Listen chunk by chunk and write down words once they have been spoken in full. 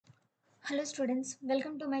Hello students,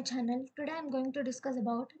 welcome to my channel. Today I am going to discuss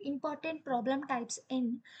about important problem types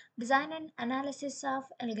in design and analysis of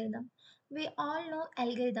algorithm. We all know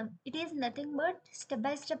algorithm. It is nothing but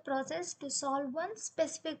step-by-step process to solve one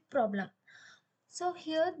specific problem. So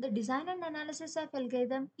here the design and analysis of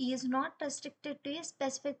algorithm is not restricted to a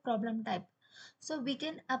specific problem type. So we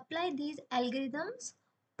can apply these algorithms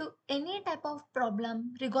to any type of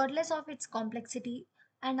problem regardless of its complexity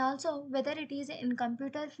and also whether it is in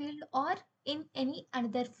computer field or in any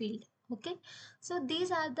another field. Okay, so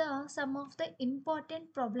these are the some of the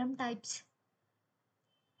important problem types.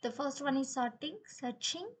 The first one is sorting,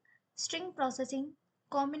 searching, string processing,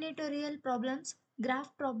 combinatorial problems,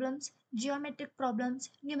 graph problems, geometric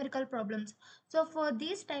problems, numerical problems. So for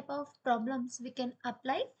these type of problems we can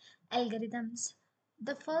apply algorithms.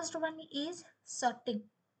 The first one is sorting.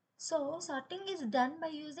 So sorting is done by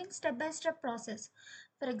using step-by-step process.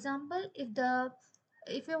 For example,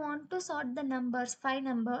 if you want to sort the numbers, five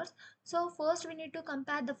numbers, so first we need to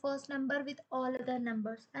compare the first number with all other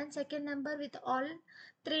numbers and second number with all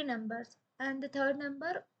three numbers and the third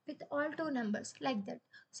number with all two numbers, like that.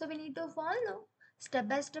 So we need to follow step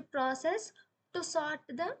by step process to sort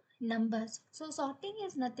the numbers. So sorting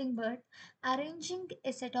is nothing but arranging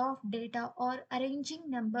a set of data or arranging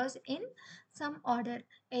numbers in some order,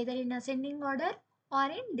 either in ascending order or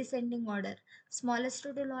in descending order, smallest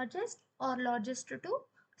to the largest or largest to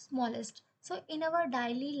smallest. So in our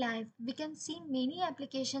daily life we can see many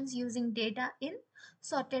applications using data in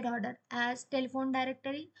sorted order as telephone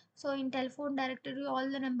directory. So in telephone directory all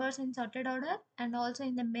the numbers in sorted order and also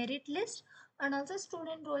in the merit list and also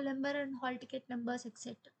student roll number and hall ticket numbers,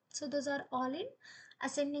 etc. So those are all in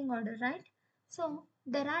ascending order, right? So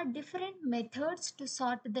there are different methods to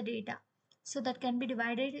sort the data, so that can be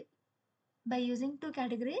divided by using two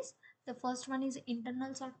categories. The first one is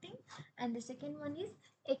internal sorting and the second one is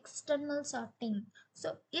external sorting.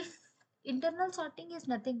 So if internal sorting is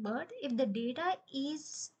nothing but if the data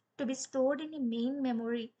is to be stored in a main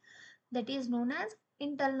memory, that is known as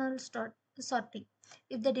sorting.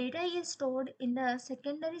 If the data is stored in the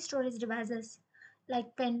secondary storage devices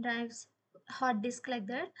like pen drives, hard disk, like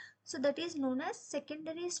that, so that is known as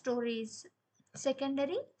secondary storage.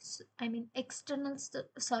 I mean external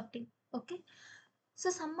sorting. Okay, so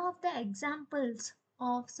some of the examples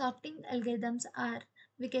of sorting algorithms are,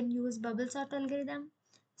 we can use bubble sort algorithm.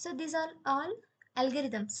 So these are all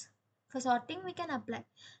algorithms. For sorting we can apply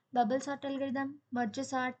bubble sort algorithm, merge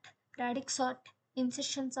sort, radix sort,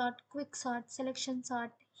 insertion sort, quick sort, selection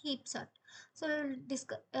sort, heap sort. So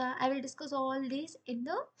I will discuss all these in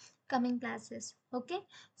the coming classes. Okay,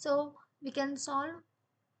 so we can solve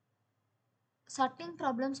sorting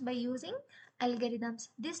problems by using algorithms,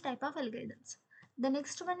 this type of algorithms. The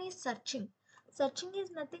next one is searching. Searching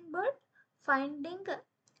is nothing but finding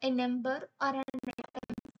a number or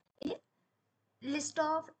a list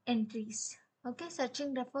of entries. Okay,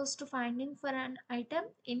 searching refers to finding for an item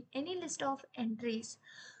in any list of entries.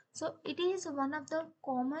 So it is one of the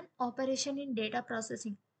common operation in data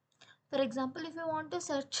processing. For example, if you want to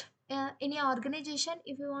search in a organization,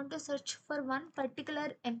 if you want to search for one particular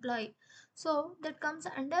employee, so that comes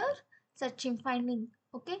under searching, finding.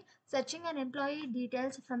 Okay, searching an employee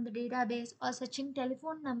details from the database or searching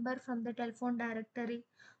telephone number from the telephone directory.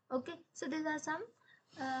 Okay, so these are some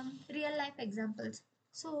real life examples.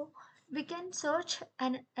 So we can search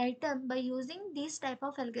an item by using these type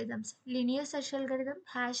of algorithms: linear search algorithm,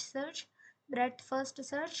 hash search, breadth first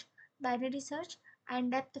search, binary search,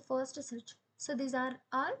 and depth first search. So these are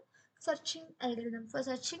all searching algorithm. For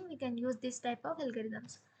searching we can use this type of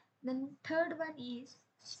algorithms. Then third one is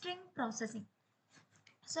string processing.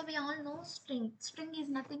 So we all know string is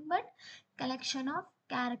nothing but collection of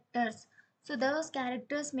characters. So those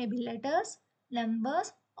characters may be letters,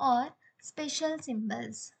 numbers, or special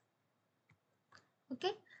symbols.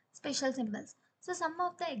 Okay, special symbols. So some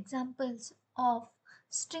of the examples of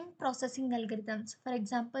string processing algorithms, for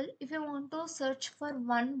example, if you want to search for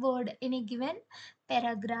one word in a given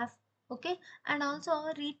paragraph, okay, and also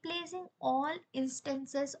replacing all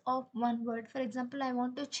instances of one word. For example, I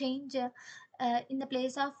want to change in the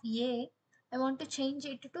place of a, I want to change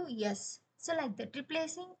it to yes. So like that,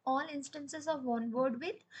 replacing all instances of one word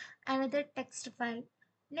with another text file.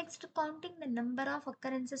 Next, counting the number of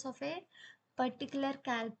occurrences of a particular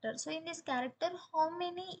character. So in this character, how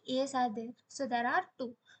many A's are there? So there are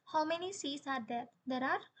two. How many C's are there? There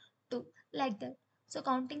are two. Like that. So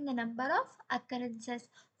counting the number of occurrences.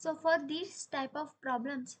 So for these type of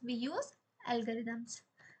problems, we use algorithms.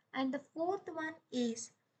 And the fourth one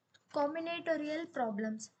is combinatorial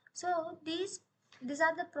problems. So these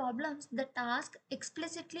are the problems that ask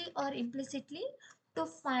explicitly or implicitly to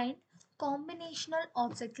find combinational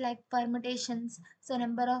objects like permutations, so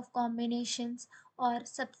number of combinations or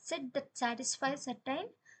subset that satisfy certain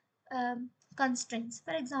constraints.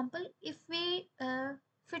 For example, if we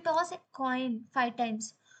toss a coin 5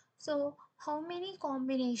 times, so how many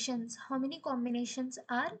combinations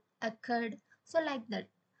are occurred? So like that.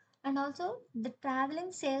 And also the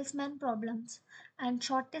traveling salesman problems and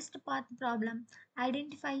shortest path problem,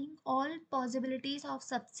 identifying all possibilities of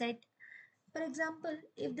subset. For example,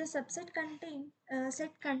 if the subset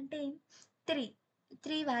set contain three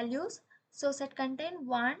three values, so set contain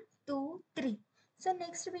one, two, three. So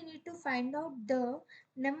next we need to find out the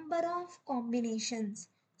number of combinations.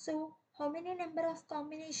 So how many number of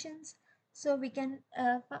combinations? So we can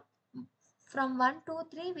from 1 to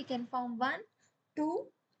 3 we can form 1, 2,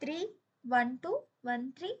 3, 1, 2,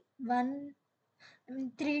 1, 3, 1,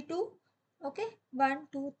 3 2, okay, 1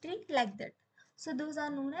 2 3, like that. So those are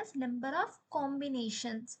known as number of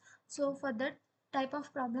combinations. So for that type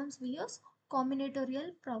of problems we use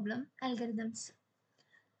combinatorial problem algorithms.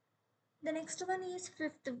 The next one is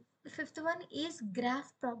fifth one is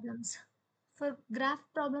graph problems. For graph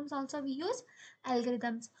problems also we use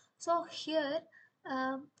algorithms. So here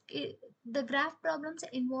uh, i- the graph problems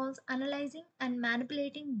involves analyzing and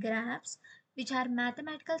manipulating graphs, which are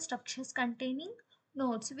mathematical structures containing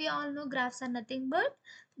nodes. We all know graphs are nothing but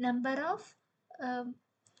number of um,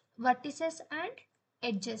 vertices and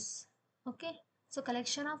edges. Okay, so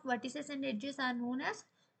collection of vertices and edges are known as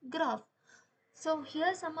graph. So here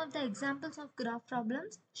are some of the examples of graph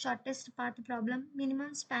problems: shortest path problem,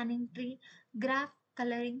 minimum spanning tree, graph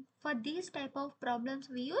coloring. For these type of problems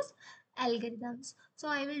we use algorithms. So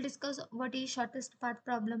I will discuss what is shortest path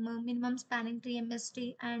problem, minimum spanning tree,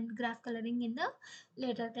 MST, and graph coloring in the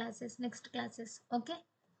later classes, next classes. Okay.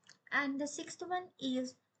 And the sixth one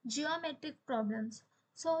is geometric problems.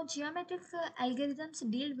 So geometric algorithms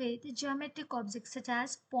deal with geometric objects such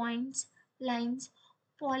as points, lines,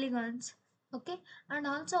 polygons. Okay, and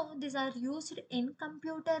also these are used in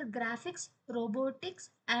computer graphics, robotics,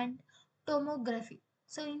 and tomography.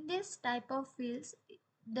 So in this type of fields,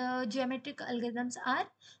 the geometric algorithms are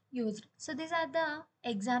used. So these are the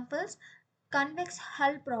examples. Convex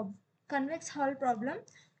hull convex hull problem.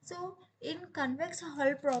 So in convex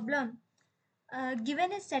hull problem,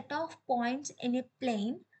 given a set of points in a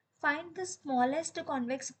plane, find the smallest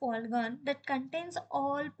convex polygon that contains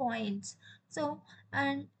all points. So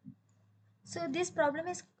and so this problem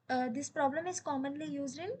is commonly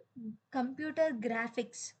used in computer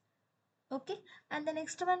graphics. Okay, and the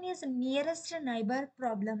next one is nearest neighbor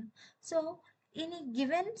problem. So in a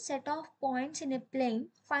given set of points in a plane,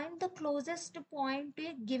 find the closest point to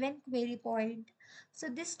a given query point. So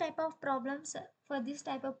this type of problems, for this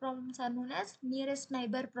type of problems are known as nearest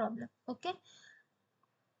neighbor problem. Okay,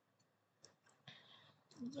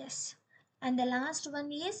 yes. And the last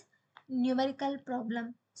one is numerical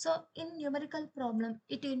problem. So in numerical problem,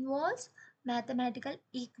 it involves mathematical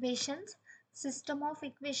equations, system of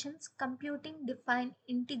equations, computing defined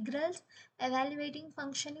integrals, evaluating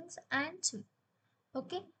functionings, and so.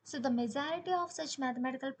 Okay, so the majority of such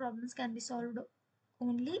mathematical problems can be solved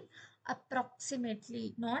only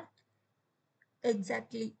approximately, not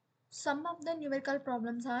exactly. Some of the numerical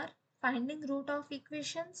problems are finding root of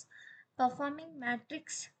equations, performing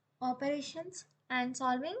matrix operations, and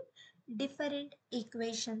solving different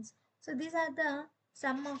equations. So these are the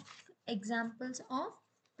some of examples of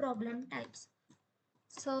problem types.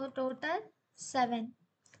 So total 7: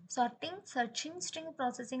 sorting, searching, string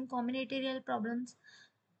processing, combinatorial problems,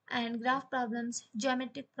 and graph problems,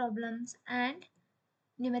 geometric problems, and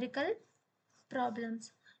numerical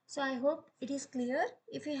problems. So I hope it is clear.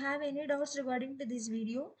 If you have any doubts regarding to this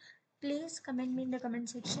video, please comment me in the comment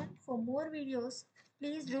section. For more videos,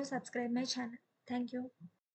 please do subscribe my channel. Thank you.